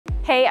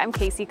Hey, I'm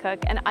Kacey Cook,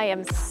 and I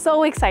am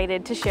so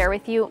excited to share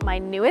with you my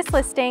newest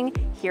listing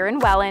here in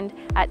Welland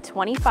at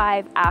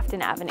 25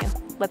 Afton Avenue.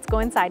 Let's go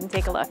inside and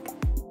take a look.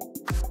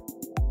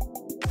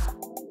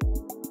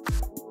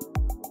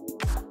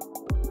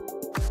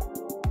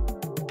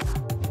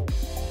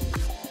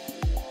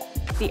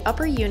 The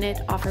upper unit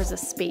offers a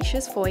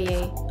spacious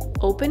foyer,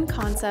 open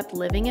concept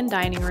living and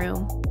dining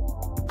room,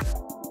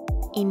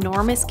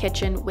 enormous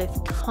kitchen with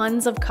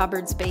tons of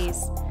cupboard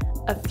space,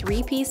 a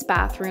 3-piece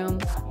bathroom,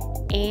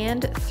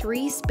 and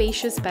 3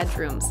 spacious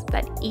bedrooms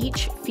that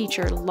each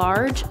feature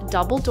large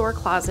double door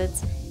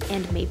closets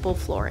and maple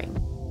flooring.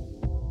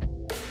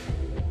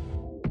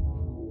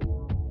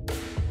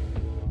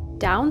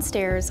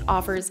 Downstairs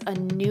offers a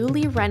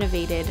newly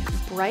renovated,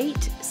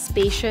 bright,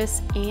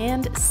 spacious,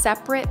 and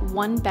separate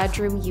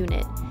 1-bedroom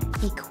unit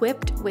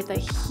equipped with a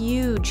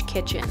huge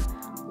kitchen,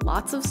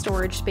 lots of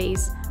storage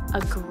space,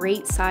 a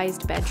great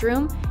sized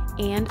bedroom,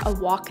 and a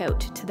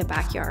walkout to the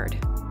backyard.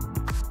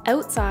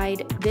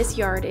 Outside, this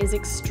yard is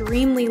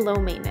extremely low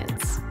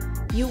maintenance.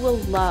 You will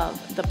love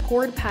the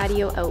poured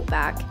patio out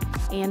back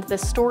and the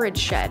storage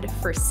shed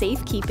for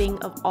safekeeping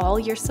of all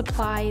your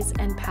supplies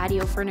and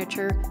patio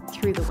furniture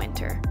through the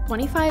winter.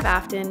 25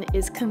 Afton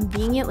is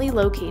conveniently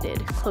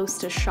located close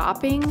to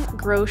shopping,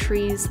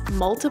 groceries,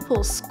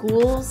 multiple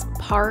schools,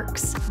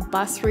 parks,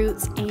 bus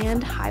routes,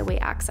 and highway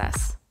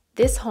access.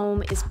 This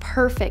home is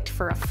perfect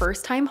for a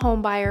first-time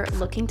homebuyer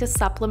looking to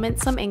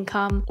supplement some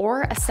income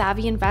or a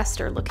savvy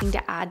investor looking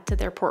to add to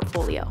their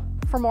portfolio.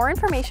 For more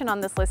information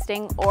on this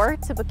listing or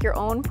to book your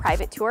own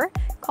private tour,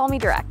 call me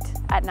direct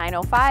at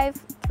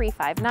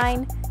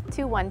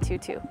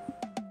 905-359-2122.